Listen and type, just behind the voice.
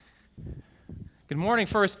Good morning,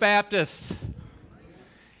 First Baptist.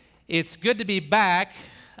 It's good to be back,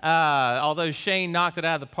 although Shane knocked it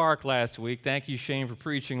out of the park last week. Thank you, Shane, for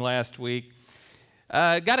preaching last week.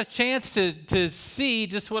 Got a chance to see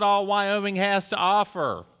just what all Wyoming has to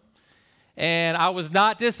offer, and I was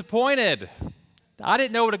not disappointed. I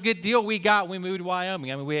didn't know what a good deal we got when we moved to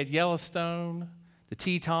Wyoming. I mean, we had Yellowstone, the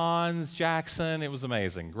Tetons, Jackson. It was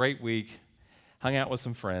amazing. Great week. Hung out with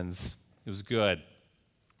some friends. It was good.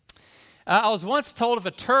 I was once told of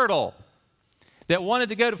a turtle that wanted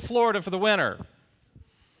to go to Florida for the winter,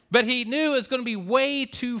 but he knew it was going to be way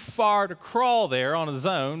too far to crawl there on his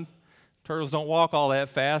own. Turtles don't walk all that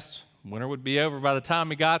fast. Winter would be over by the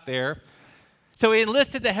time he got there. So he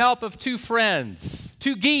enlisted the help of two friends,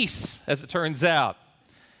 two geese, as it turns out.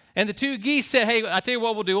 And the two geese said, "Hey, I tell you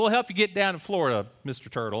what we'll do. We'll help you get down to Florida, Mr.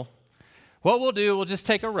 Turtle. What we'll do, we'll just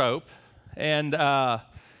take a rope and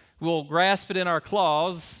we'll grasp it in our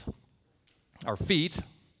claws, our feet,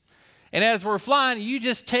 and as we're flying, you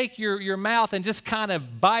just take your mouth and just kind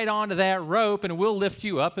of bite onto that rope, and we'll lift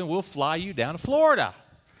you up and we'll fly you down to Florida."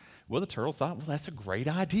 Well, the turtle thought, well, that's a great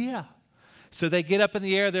idea. So they get up in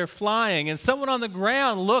the air, they're flying, and someone on the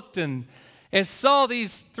ground looked and saw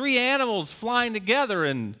these three animals flying together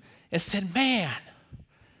and said, "Man,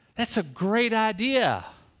 that's a great idea.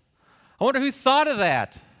 I wonder who thought of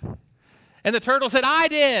that." And the turtle said, "I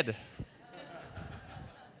did."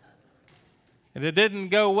 And it didn't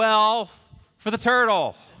go well for the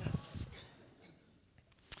turtle.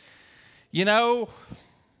 You know,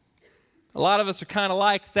 a lot of us are kind of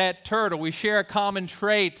like that turtle. We share a common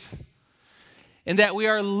trait in that we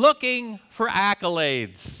are looking for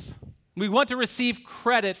accolades. We want to receive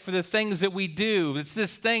credit for the things that we do. It's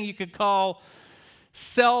this thing you could call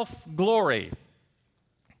self-glory.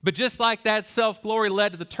 But just like that self-glory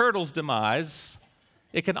led to the turtle's demise,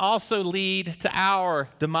 it can also lead to our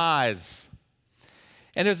demise.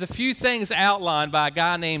 And there's a few things outlined by a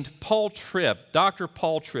guy named Paul Tripp, Dr.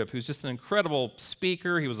 Paul Tripp, who's just an incredible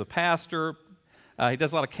speaker. He was a pastor. He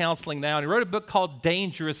does a lot of counseling now. And he wrote a book called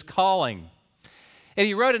Dangerous Calling. And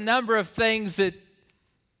he wrote a number of things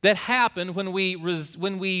that happen when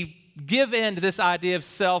we give in to this idea of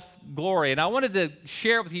self-glory. And I wanted to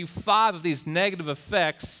share with you 5 of these negative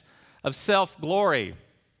effects of self-glory.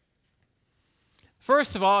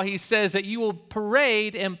 First of all, he says that you will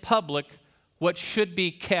parade in public what should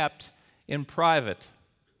be kept in private.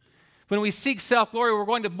 When we seek self-glory, we're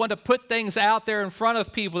going to want to put things out there in front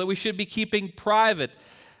of people that we should be keeping private.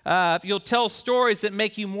 You'll tell stories that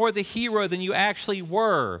make you more the hero than you actually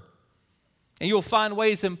were. And you'll find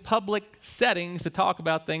ways in public settings to talk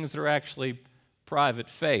about things that are actually private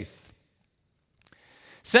faith.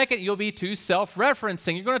 Second, you'll be too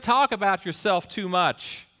self-referencing. You're going to talk about yourself too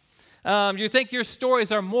much. You think your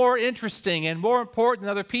stories are more interesting and more important than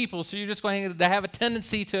other people, so you're just going to have a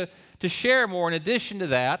tendency to share more. In addition to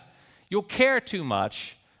that, you'll care too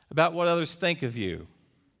much about what others think of you.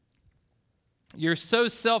 You're so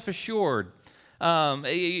self-assured.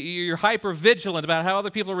 You're hyper-vigilant about how other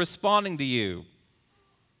people are responding to you.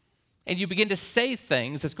 And you begin to say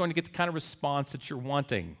things that's going to get the kind of response that you're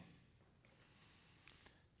wanting.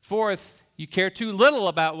 Fourth, you care too little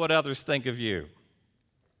about what others think of you.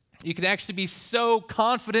 You can actually be so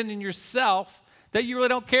confident in yourself that you really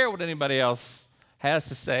don't care what anybody else has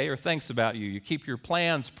to say or thinks about you. You keep your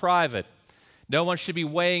plans private. No one should be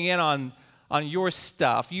weighing in on your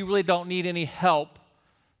stuff. You really don't need any help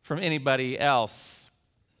from anybody else.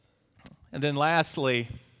 And then lastly,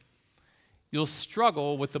 you'll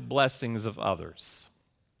struggle with the blessings of others.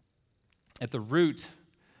 At the root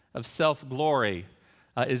of self-glory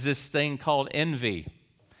is this thing called envy.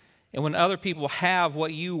 And when other people have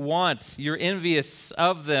what you want, you're envious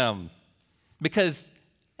of them. Because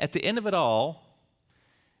at the end of it all,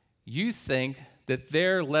 you think that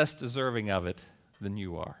they're less deserving of it than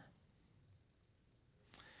you are.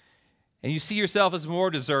 And you see yourself as more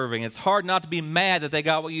deserving. It's hard not to be mad that they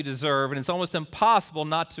got what you deserve, and it's almost impossible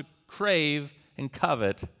not to crave and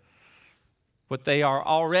covet what they are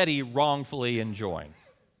already wrongfully enjoying.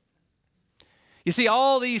 You see,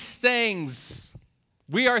 all these things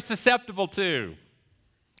we are susceptible to.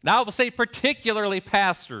 Now, I will say particularly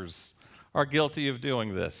pastors are guilty of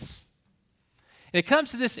doing this. And it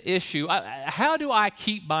comes to this issue, how do I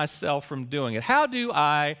keep myself from doing it? How do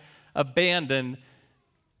I abandon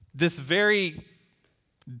this very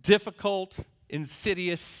difficult,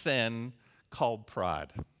 insidious sin called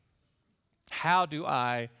pride? How do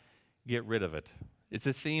I get rid of it? It's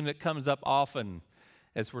a theme that comes up often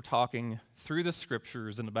as we're talking through the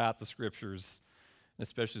Scriptures and about the Scriptures,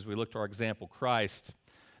 especially as we look to our example, Christ.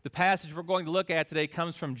 The passage we're going to look at today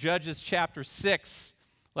comes from Judges chapter 6,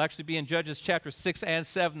 We'll actually be in Judges chapter 6 and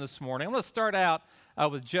 7 this morning. I'm going to start out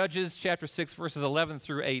with Judges chapter 6, verses 11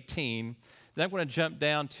 through 18. Then I'm going to jump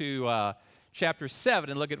down to chapter 7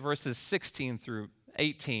 and look at verses 16 through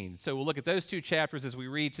 18. So we'll look at those two chapters as we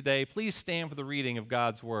read today. Please stand for the reading of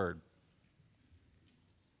God's word.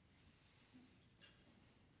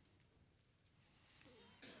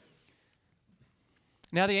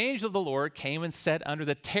 Now the angel of the Lord came and sat under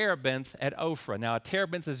the terebinth at Ophrah. Now a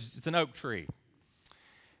terebinth is an oak tree,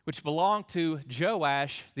 which belonged to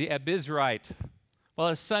Joash the Abizrite, while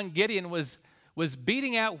his son Gideon was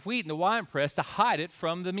beating out wheat in the winepress to hide it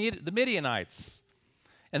from the Midianites.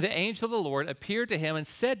 And the angel of the Lord appeared to him and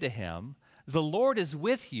said to him, "The Lord is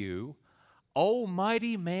with you, O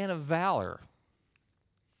mighty man of valor."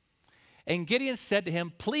 And Gideon said to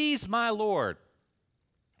him, "Please, my Lord,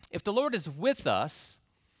 if the Lord is with us,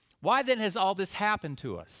 why then has all this happened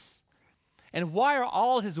to us? And why are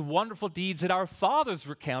all his wonderful deeds that our fathers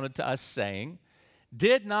recounted to us, saying,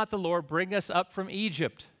 'Did not the Lord bring us up from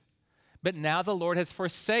Egypt?' But now the Lord has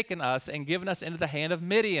forsaken us and given us into the hand of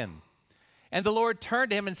Midian." And the Lord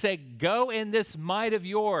turned to him and said, "Go in this might of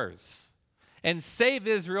yours and save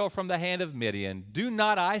Israel from the hand of Midian. Do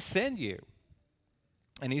not I send you?"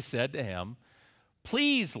 And he said to him,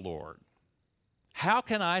 "Please, Lord, how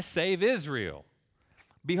can I save Israel?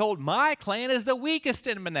 Behold, my clan is the weakest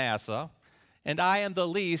in Manasseh, and I am the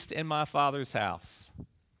least in my father's house."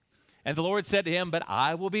 And the Lord said to him, "But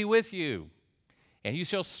I will be with you, and you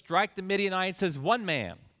shall strike the Midianites as one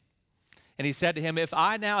man." And he said to him, "If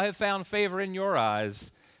I now have found favor in your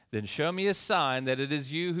eyes, then show me a sign that it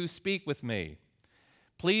is you who speak with me.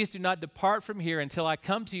 Please do not depart from here until I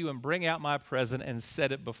come to you and bring out my present and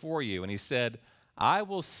set it before you." And he said, "I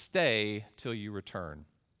will stay till you return."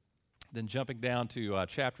 Then jumping down to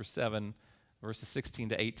chapter 7, verses 16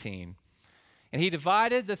 to 18. "And he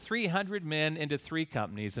divided the 300 men into 3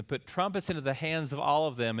 companies and put trumpets into the hands of all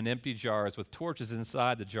of them and empty jars with torches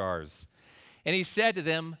inside the jars. And he said to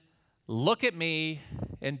them, 'Look at me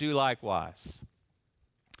and do likewise.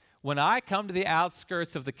 When I come to the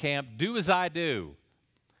outskirts of the camp, do as I do.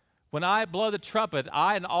 When I blow the trumpet,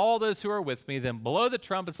 I and all those who are with me, then blow the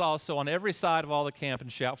trumpets also on every side of all the camp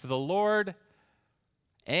and shout for the Lord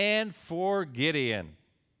and for Gideon.'"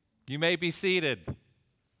 You may be seated.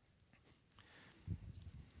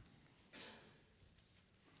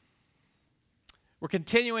 We're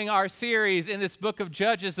continuing our series in this book of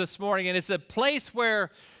Judges this morning, and it's a place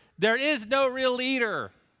where there is no real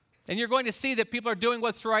leader. And you're going to see that people are doing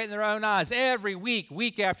what's right in their own eyes every week,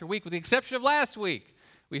 week after week, with the exception of last week.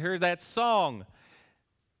 We heard that song.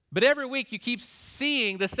 But every week you keep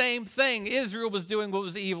seeing the same thing. Israel was doing what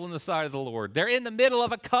was evil in the sight of the Lord. They're in the middle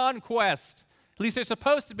of a conquest. At least they're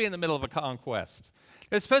supposed to be in the middle of a conquest.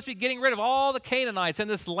 They're supposed to be getting rid of all the Canaanites in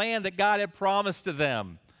this land that God had promised to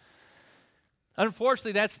them.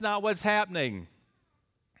 Unfortunately, that's not what's happening.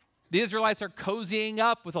 The Israelites are cozying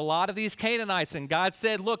up with a lot of these Canaanites, and God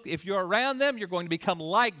said, "Look, if you're around them, you're going to become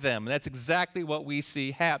like them." And that's exactly what we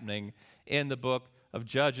see happening in the book of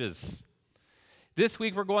Judges. This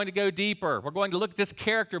week, we're going to go deeper. We're going to look at this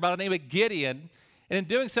character by the name of Gideon. And in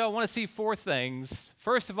doing so, I want to see 4 things.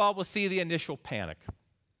 First of all, we'll see the initial panic.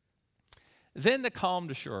 Then the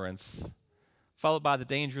calmed assurance, followed by the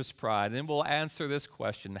dangerous pride. And then we'll answer this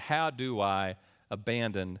question: how do I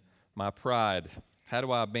abandon my pride? How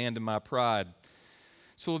do I abandon my pride?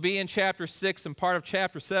 So we'll be in chapter 6 and part of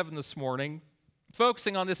chapter 7 this morning,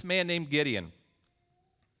 focusing on this man named Gideon.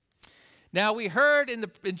 Now, we heard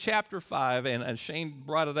in chapter 5, and Shane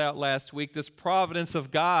brought it out last week, this providence of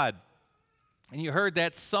God. And you heard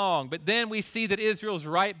that song. But then we see that Israel's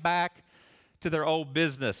right back to their old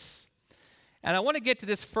business. And I want to get to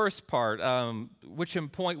this first part, which in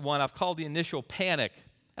point 1 I've called the initial panic.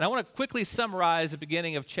 And I want to quickly summarize the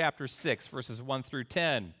beginning of chapter 6, verses 1 through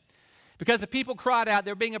 10. Because the people cried out,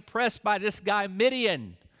 they're being oppressed by this guy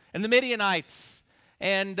Midian and the Midianites.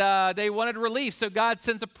 And they wanted relief, so God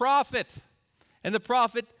sends a prophet. And the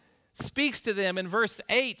prophet speaks to them in verse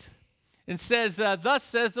 8 and says, "Thus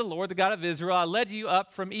says the Lord, the God of Israel, I led you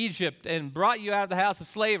up from Egypt and brought you out of the house of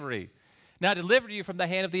slavery. Now I delivered you from the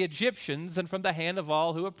hand of the Egyptians and from the hand of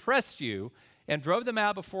all who oppressed you, and drove them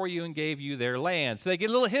out before you and gave you their land." So they get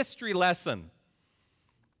a little history lesson.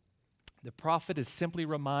 The prophet is simply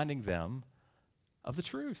reminding them of the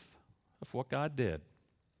truth of what God did.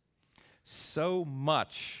 So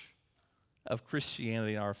much of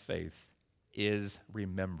Christianity and our faith is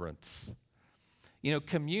remembrance. You know,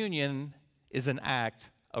 communion is an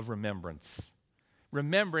act of remembrance,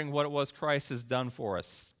 remembering what it was Christ has done for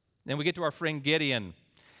us. Then we get to our friend Gideon,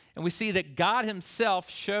 and we see that God himself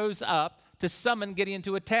shows up to summon Gideon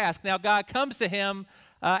to a task. Now, God comes to him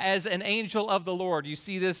as an angel of the Lord. You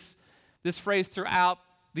see this phrase throughout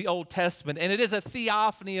the Old Testament, and it is a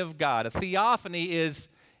theophany of God. A theophany is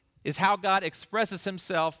how God expresses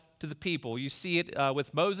himself to the people. You see it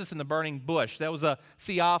with Moses in the burning bush. That was a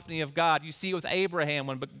theophany of God. You see it with Abraham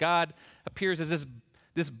when God appears as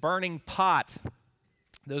this burning pot.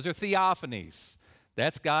 Those are theophanies.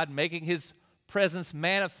 That's God making his presence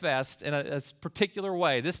manifest in a particular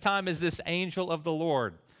way. This time is this angel of the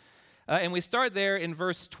Lord. And we start there in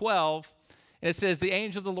verse 12, and it says, the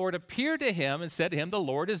angel of the Lord appeared to him and said to him, the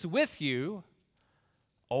Lord is with you,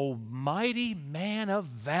 O mighty man of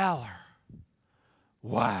valor.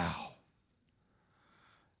 Wow.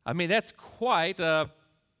 I mean, that's quite an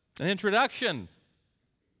introduction.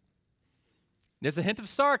 There's a hint of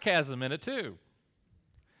sarcasm in it too.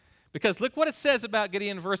 Because look what it says about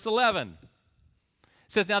Gideon in verse 11. It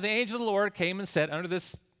says, now the angel of the Lord came and sat under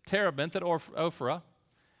this terebinth at Ophrah,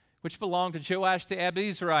 which belonged to Joash the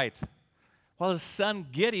Abiezrite, while his son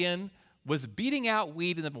Gideon was beating out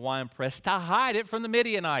wheat in the winepress to hide it from the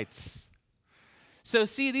Midianites. So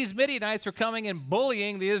see, these Midianites are coming and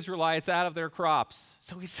bullying the Israelites out of their crops.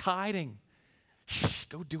 So he's hiding. Shh,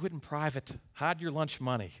 go do it in private. Hide your lunch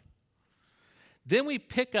money. Then we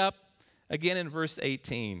pick up again in verse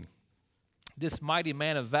 18. This mighty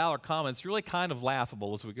man of valor comment's really kind of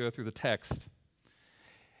laughable as we go through the text.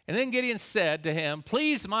 And then Gideon said to him,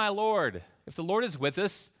 please, my Lord, if the Lord is with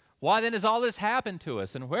us, why then has all this happened to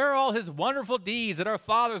us? And where are all his wonderful deeds that our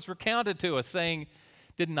fathers recounted to us, saying,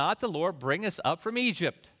 did not the Lord bring us up from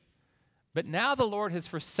Egypt? But now the Lord has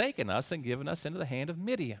forsaken us and given us into the hand of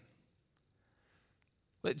Midian.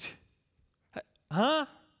 Which, huh?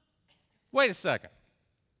 Wait a second.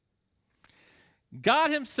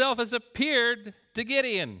 God himself has appeared to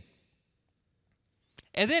Gideon.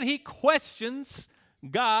 And then he questions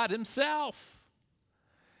God himself.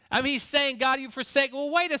 I mean, he's saying, God, you've forsaken.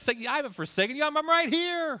 Well, wait a second. I haven't forsaken you. I'm right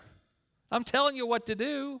here. I'm telling you what to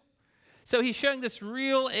do. So he's showing this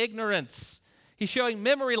real ignorance. He's showing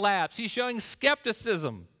memory lapse. He's showing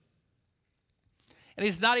skepticism. And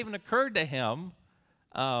it's not even occurred to him,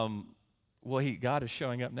 God is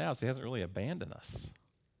showing up now, so he hasn't really abandoned us.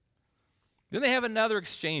 Then they have another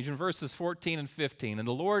exchange in verses 14 and 15. And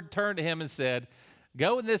the Lord turned to him and said,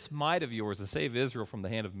 go in this might of yours and save Israel from the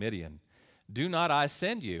hand of Midian. Do not I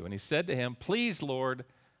send you? And he said to him, please, Lord,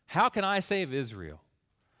 how can I save Israel?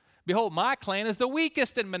 Behold, my clan is the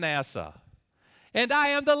weakest in Manasseh, and I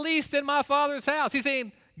am the least in my father's house. He's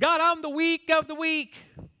saying, God, I'm the weak of the weak.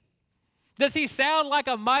 Does he sound like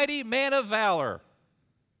a mighty man of valor?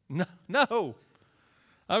 No.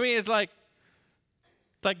 I mean, it's like,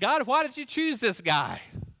 God, why did you choose this guy?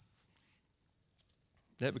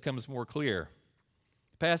 That becomes more clear.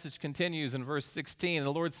 The passage continues in verse 16. And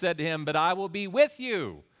the Lord said to him, but I will be with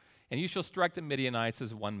you, and you shall strike the Midianites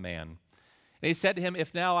as one man. And he said to him,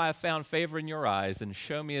 if now I have found favor in your eyes, then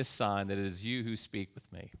show me a sign that it is you who speak with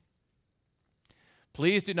me.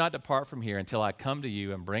 Please do not depart from here until I come to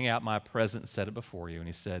you and bring out my present and set it before you. And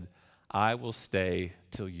he said, I will stay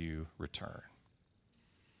till you return.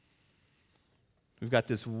 We've got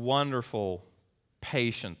this wonderful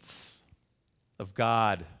patience of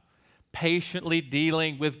God, patiently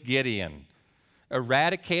dealing with Gideon,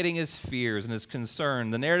 eradicating his fears and his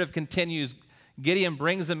concern. The narrative continues. Gideon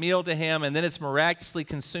brings a meal to him, and then it's miraculously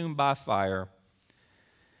consumed by fire.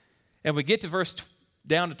 And we get to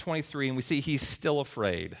down to 23, and we see he's still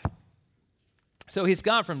afraid. So he's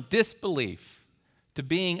gone from disbelief to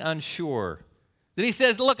being unsure. Then he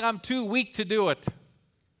says, look, I'm too weak to do it.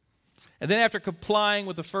 And then after complying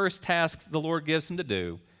with the first task the Lord gives him to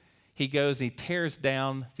do, he goes and he tears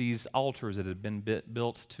down these altars that had been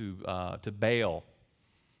built to Baal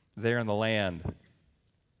there in the land.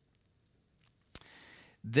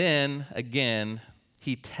 Then, again,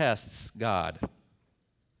 he tests God.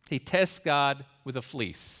 He tests God with a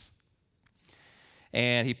fleece.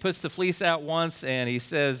 And he puts the fleece out once, and he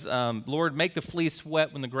says, Lord, make the fleece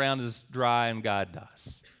wet when the ground is dry, and God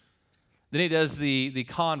does. Then he does the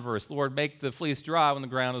converse. Lord, make the fleece dry when the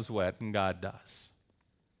ground is wet, and God does.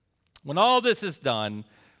 When all this is done,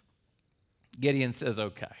 Gideon says,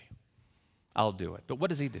 okay, I'll do it. But what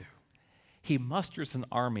does he do? He musters an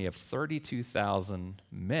army of 32,000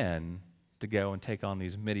 men to go and take on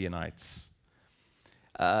these Midianites.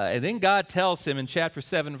 And then God tells him in chapter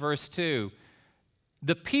 7, verse 2,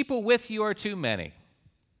 the people with you are too many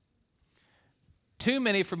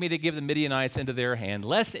for me to give the Midianites into their hand,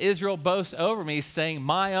 lest Israel boast over me, saying,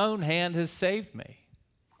 my own hand has saved me.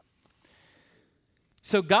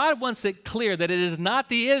 So God wants it clear that it is not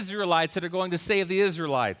the Israelites that are going to save the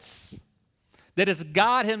Israelites, that it's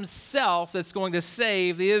God himself that's going to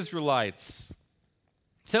save the Israelites.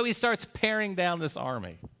 So he starts paring down this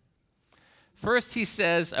army. First he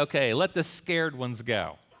says, okay, let the scared ones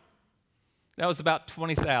go. That was about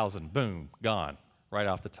 20,000. Boom, gone, right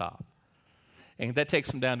off the top. And that takes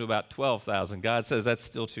him down to about 12,000. God says that's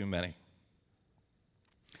still too many.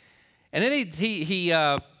 And then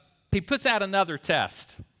he puts out another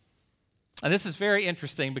test. And this is very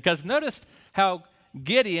interesting because notice how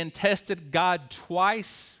Gideon tested God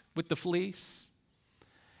twice with the fleece.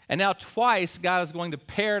 And now twice God is going to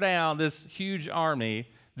pare down this huge army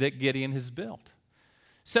that Gideon has built.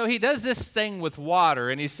 So he does this thing with water,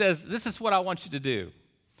 and he says, this is what I want you to do.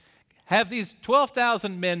 Have these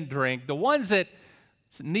 12,000 men drink. The ones that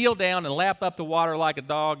kneel down and lap up the water like a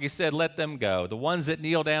dog, he said, let them go. The ones that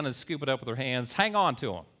kneel down and scoop it up with their hands, hang on to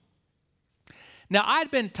them. Now,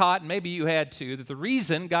 I'd been taught, and maybe you had too, that the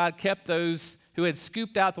reason God kept those who had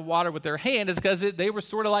scooped out the water with their hand is because they were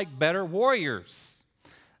sort of like better warriors.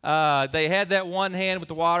 They had that one hand with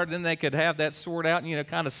the water, then they could have that sword out and,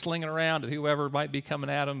 kind of slinging around at whoever might be coming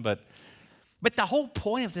at them. But the whole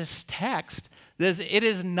point of this text is it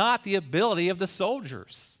is not the ability of the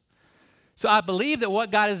soldiers. So I believe that what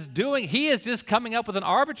God is doing, he is just coming up with an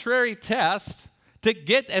arbitrary test to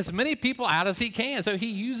get as many people out as he can. So he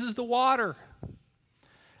uses the water.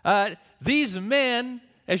 These men,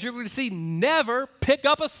 as you're going to see, never pick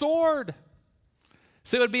up a sword.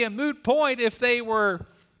 So it would be a moot point if they were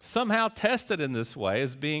somehow tested in this way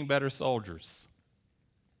as being better soldiers.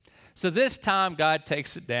 So this time, God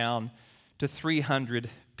takes it down to 300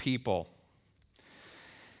 people.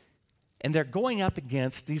 And they're going up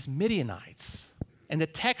against these Midianites. And the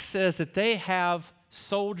text says that they have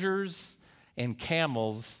soldiers and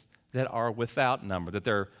camels that are without number, that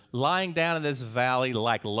they're lying down in this valley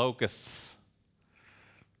like locusts,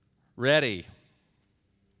 ready.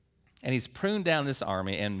 And he's pruned down this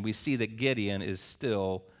army, and we see that Gideon is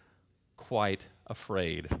still quite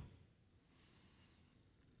afraid.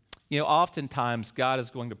 Oftentimes God is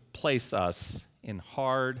going to place us in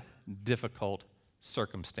hard, difficult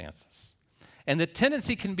circumstances. And the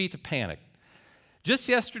tendency can be to panic. Just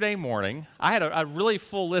yesterday morning, I had a really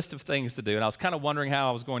full list of things to do, and I was kind of wondering how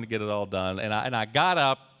I was going to get it all done. And I got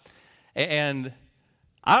up, and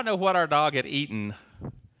I don't know what our dog had eaten,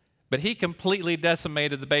 but he completely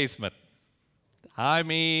decimated the basement. I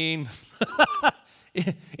mean,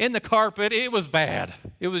 in the carpet, it was bad.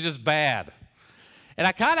 It was just bad. And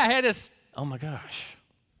I kind of had this, oh my gosh,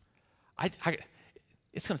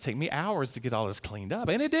 it's going to take me hours to get all this cleaned up.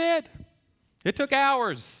 And it did. It took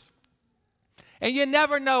hours. And you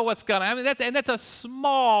never know what's going to, that's a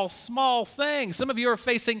small thing. Some of you are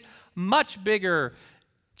facing much bigger,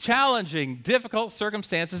 challenging, difficult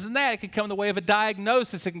circumstances than that. It can come in the way of a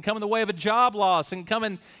diagnosis. It can come in the way of a job loss. It can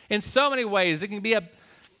come in so many ways. It can be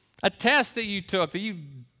a test that you took that you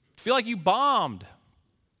feel like you bombed.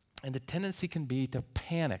 And the tendency can be to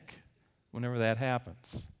panic whenever that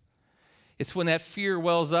happens. It's when that fear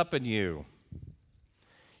wells up in you.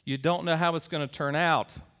 You don't know how it's going to turn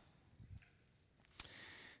out.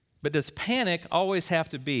 But does panic always have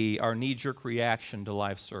to be our knee-jerk reaction to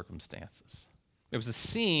life circumstances? There was a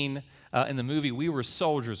scene in the movie We Were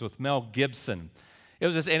Soldiers with Mel Gibson.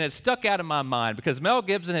 And it stuck out in my mind because Mel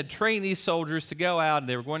Gibson had trained these soldiers to go out, and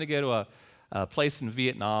they were going to go to a place in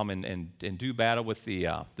Vietnam and do battle with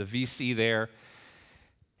the VC there.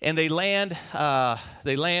 And they land,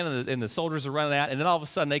 and the soldiers are running out, and then all of a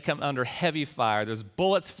sudden they come under heavy fire. There's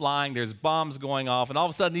bullets flying, there's bombs going off, and all of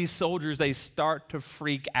a sudden these soldiers, they start to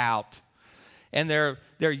freak out. And they're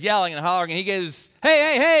yelling and hollering, and he goes,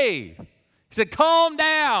 hey. He said, calm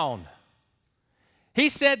down. He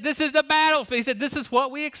said, this is the battlefield. He said, this is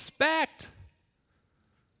what we expect.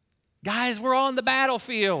 Guys, we're on the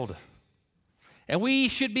battlefield. And we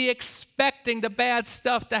should be expecting the bad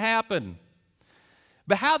stuff to happen.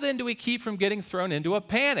 But how then do we keep from getting thrown into a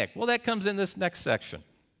panic? Well, that comes in this next section.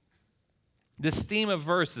 This theme of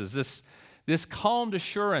verses, this calmed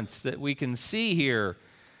assurance that we can see here,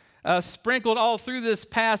 sprinkled all through this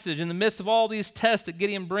passage. In the midst of all these tests that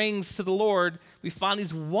Gideon brings to the Lord, we find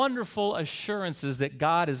these wonderful assurances that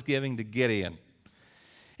God is giving to Gideon.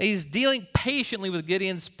 And he's dealing patiently with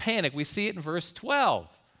Gideon's panic. We see it in verse 12.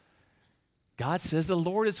 God says, the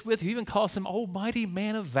Lord is with you. He even calls him, O mighty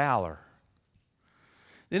man of valor.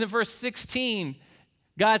 Then in verse 16,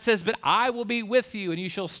 God says, but I will be with you, and you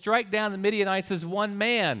shall strike down the Midianites as one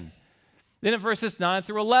man. Then in verses 9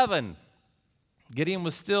 through 11, Gideon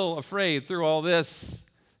was still afraid through all this.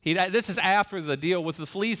 This is after the deal with the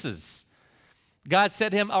fleeces. God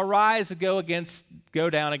said to him, arise and go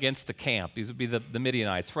down against the camp. These would be the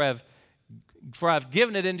Midianites. For I've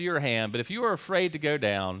given it into your hand, but if you are afraid to go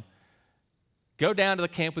down, Go down to the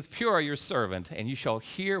camp with Purah, your servant, and you shall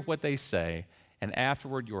hear what they say, and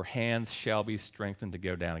afterward your hands shall be strengthened to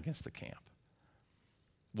go down against the camp.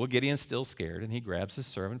 Well, Gideon's still scared, and he grabs his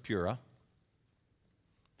servant Purah,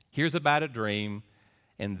 hears about a dream,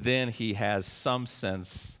 and then he has some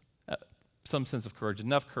sense of courage,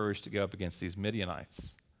 enough courage to go up against these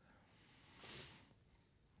Midianites.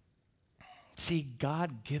 See,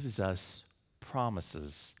 God gives us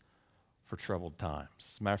promises for troubled times.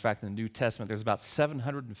 As a matter of fact, in the New Testament, there's about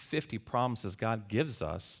 750 promises God gives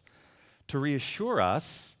us to reassure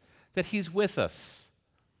us that He's with us,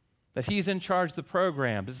 that He's in charge of the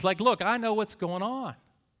program. It's like, look, I know what's going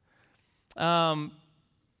on.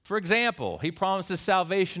 For example, He promises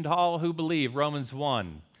salvation to all who believe, Romans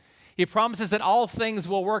 1. He promises that all things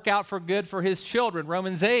will work out for good for His children,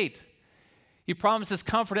 Romans 8. He promises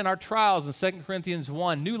comfort in our trials in 2 Corinthians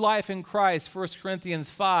 1, new life in Christ, 1 Corinthians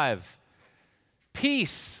 5,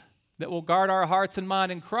 peace that will guard our hearts and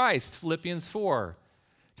mind in Christ, Philippians 4,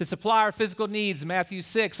 to supply our physical needs, Matthew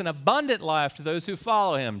 6, an abundant life to those who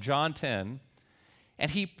follow Him, John 10,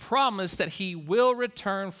 and He promised that He will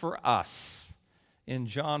return for us in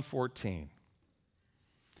John 14.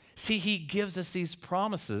 See, He gives us these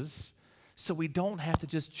promises so we don't have to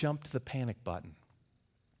just jump to the panic button.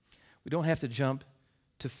 We don't have to jump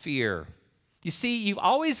to fear. You see, you've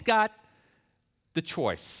always got the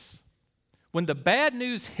choice. When the bad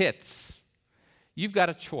news hits, you've got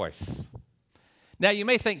a choice. Now, you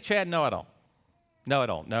may think, Chad, no, I don't. No, I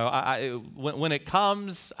don't. No, when it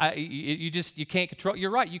comes, you can't control.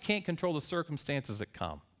 You're right, you can't control the circumstances that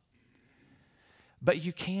come. But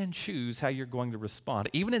you can choose how you're going to respond,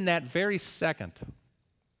 even in that very second.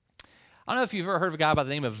 I don't know if you've ever heard of a guy by the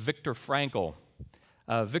name of Viktor Frankl.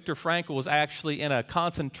 Viktor Frankl was actually in a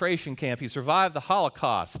concentration camp. He survived the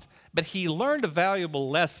Holocaust, but he learned a valuable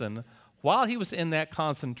lesson while he was in that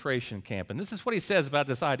concentration camp. And this is what he says about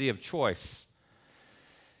this idea of choice.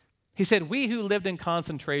 He said, "We who lived in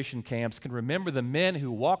concentration camps can remember the men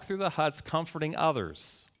who walked through the huts comforting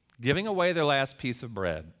others, giving away their last piece of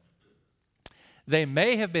bread. They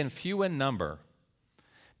may have been few in number,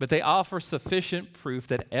 but they offer sufficient proof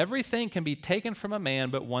that everything can be taken from a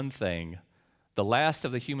man but one thing, the last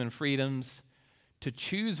of the human freedoms, to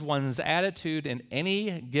choose one's attitude in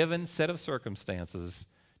any given set of circumstances,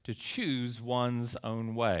 to choose one's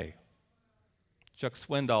own way." Chuck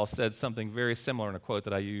Swindoll said something very similar in a quote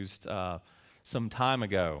that I used some time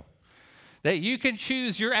ago, that you can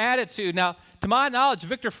choose your attitude. Now, to my knowledge,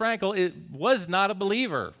 Viktor Frankl was not a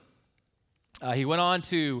believer. He went on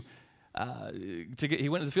he went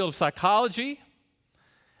to the field of psychology,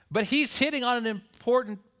 but he's hitting on an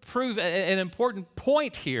important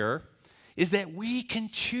point here, is that we can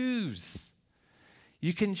choose.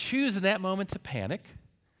 You can choose in that moment to panic,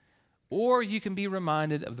 or you can be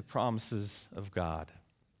reminded of the promises of God.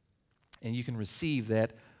 And you can receive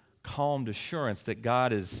that calmed assurance that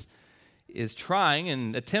God is trying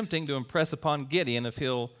and attempting to impress upon Gideon if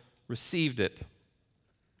he'll received it.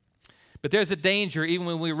 But there's a danger even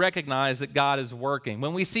when we recognize that God is working,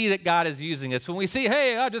 when we see that God is using us, when we see,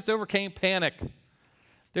 hey, I just overcame panic.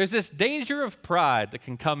 There's this danger of pride that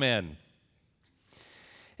can come in.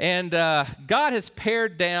 And God has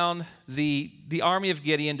pared down the army of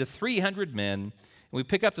Gideon to 300 men. And we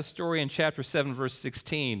pick up the story in chapter 7, verse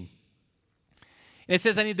 16. And it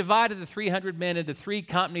says, "And he divided the 300 men into 3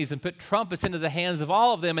 companies and put trumpets into the hands of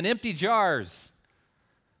all of them and empty jars."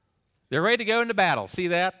 They're ready to go into battle. See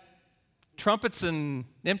that? Trumpets and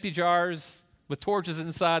empty jars with torches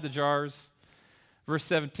inside the jars. Verse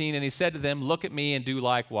 17, "And he said to them, 'Look at me and do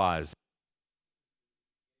likewise.'"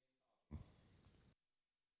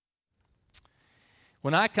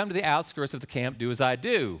 "When I come to the outskirts of the camp, do as I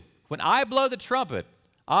do. When I blow the trumpet,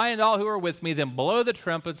 I and all who are with me, then blow the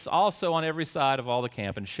trumpets also on every side of all the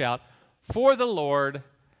camp and shout, 'For the Lord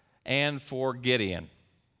and for Gideon.'"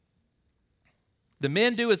 The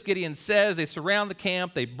men do as Gideon says. They surround the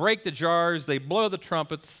camp, they break the jars, they blow the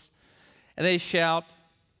trumpets, and they shout,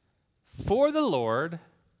 "For the Lord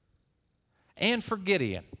and for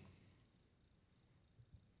Gideon."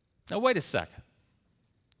 Now, wait a second.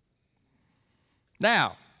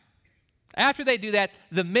 Now, after they do that,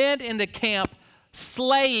 the men in the camp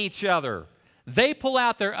slay each other. They pull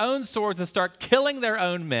out their own swords and start killing their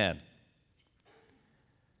own men.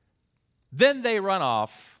 Then they run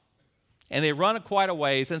off, and they run quite a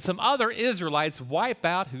ways, and some other Israelites wipe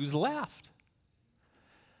out who's left.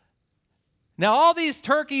 Now, all these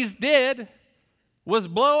turkeys did was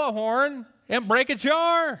blow a horn and break a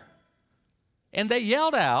jar. And they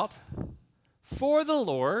yelled out, "For the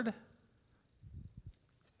Lord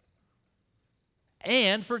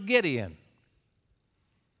and for Gideon."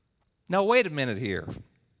 Now, wait a minute here.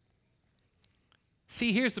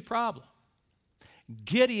 See, here's the problem.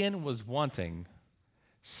 Gideon was wanting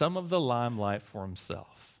some of the limelight for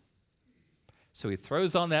himself. So he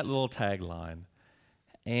throws on that little tagline,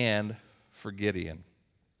 "and for Gideon."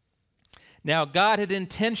 Now, God had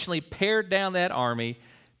intentionally pared down that army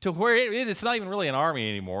to where it's not even really an army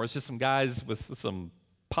anymore. It's just some guys with some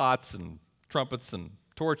pots and trumpets and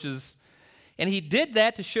torches. And he did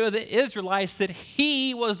that to show the Israelites that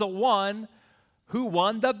he was the one who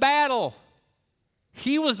won the battle.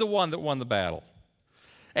 He was the one that won the battle.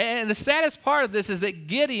 And the saddest part of this is that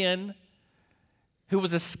Gideon, who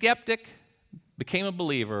was a skeptic, became a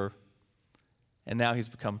believer, and now he's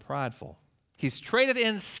become prideful. He's traded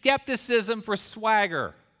in skepticism for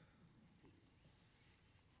swagger.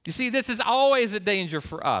 You see, this is always a danger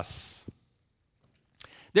for us.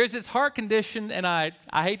 There's this heart condition, and I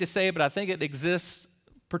hate to say it, but I think it exists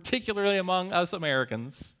particularly among us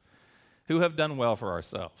Americans who have done well for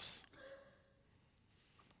ourselves.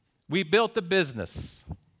 We built the business.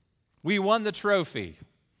 We won the trophy.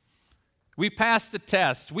 We passed the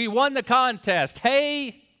test. We won the contest.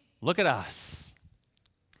 Hey, look at us.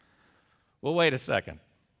 Well, wait a second.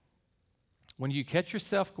 When you catch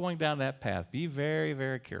yourself going down that path, be very,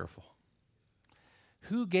 very careful.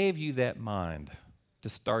 Who gave you that mind to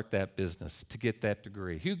start that business, to get that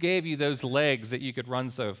degree? Who gave you those legs that you could run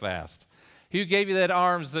so fast? Who gave you that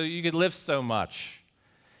arms so you could lift so much?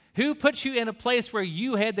 Who put you in a place where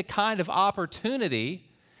you had the kind of opportunity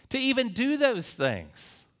to even do those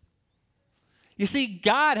things? You see,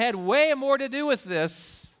 God had way more to do with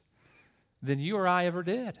this than you or I ever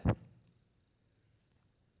did.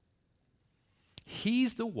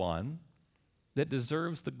 He's the one that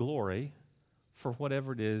deserves the glory for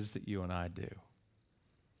whatever it is that you and I do.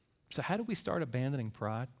 So how do we start abandoning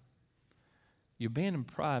pride? You abandon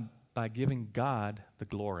pride by giving God the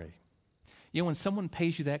glory. You know, when someone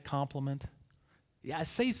pays you that compliment, yeah,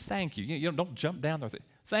 say thank you. You know, don't jump down there.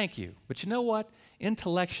 Thank you. But you know what?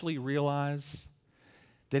 Intellectually realize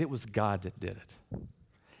that it was God that did it.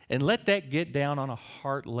 And let that get down on a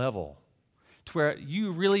heart level to where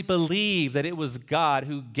you really believe that it was God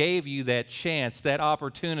who gave you that chance, that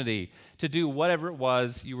opportunity to do whatever it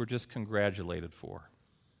was you were just congratulated for.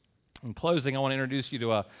 In closing, I want to introduce you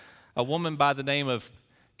to a woman by the name of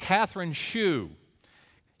Catherine Shu.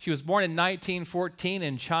 She was born in 1914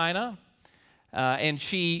 in China, and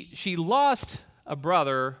she lost a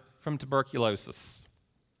brother from tuberculosis.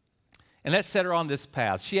 And that set her on this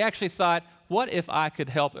path. She actually thought, what if I could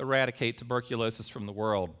help eradicate tuberculosis from the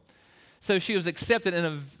world? So she was accepted in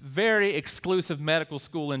a very exclusive medical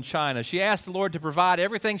school in China. She asked the Lord to provide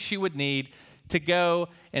everything she would need to go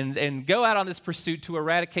and go out on this pursuit to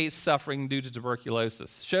eradicate suffering due to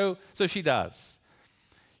tuberculosis. So she does.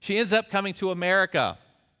 She ends up coming to America.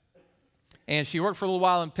 And she worked for a little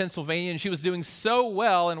while in Pennsylvania, and she was doing so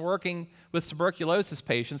well in working with tuberculosis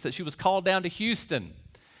patients that she was called down to Houston.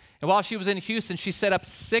 And while she was in Houston, she set up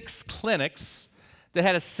 6 clinics that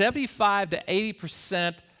had a 75 to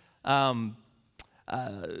 80%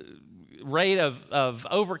 rate of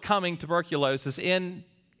overcoming tuberculosis in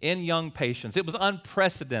young patients. It was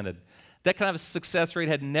unprecedented. That kind of a success rate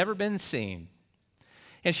had never been seen.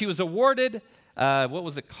 And she was awarded, what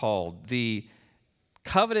was it called?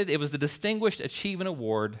 It was the Distinguished Achievement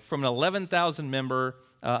Award from an 11,000-member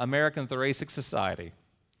American Thoracic Society.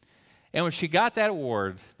 And when she got that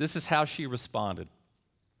award, this is how she responded.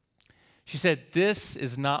 She said, "This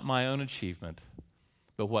is not my own achievement,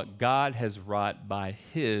 but what God has wrought by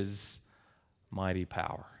His mighty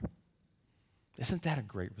power." Isn't that a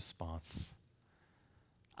great response?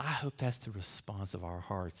 I hope that's the response of our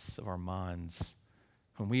hearts, of our minds,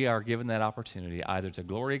 when we are given that opportunity either to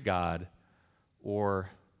glory God or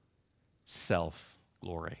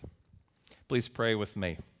self-glory. Please pray with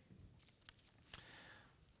me.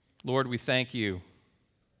 Lord, we thank you.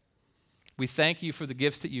 We thank you for the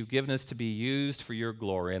gifts that you've given us to be used for your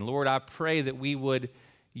glory. And Lord, I pray that we would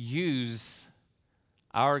use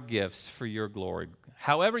our gifts for your glory.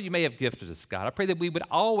 However you may have gifted us, God, I pray that we would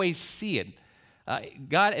always see it.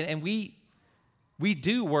 God, and we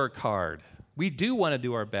do work hard. We do want to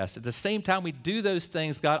do our best. At the same time, we do those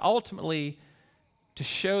things, God, ultimately to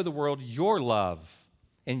show the world your love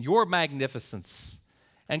and your magnificence.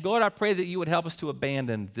 And God, I pray that you would help us to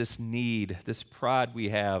abandon this need, this pride we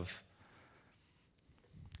have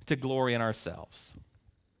to glory in ourselves.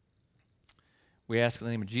 We ask in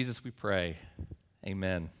the name of Jesus, we pray.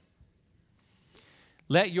 Amen.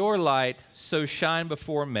 Let your light so shine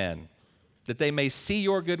before men that they may see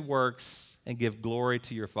your good works and give glory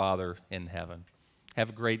to your Father in heaven. Have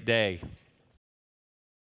a great day.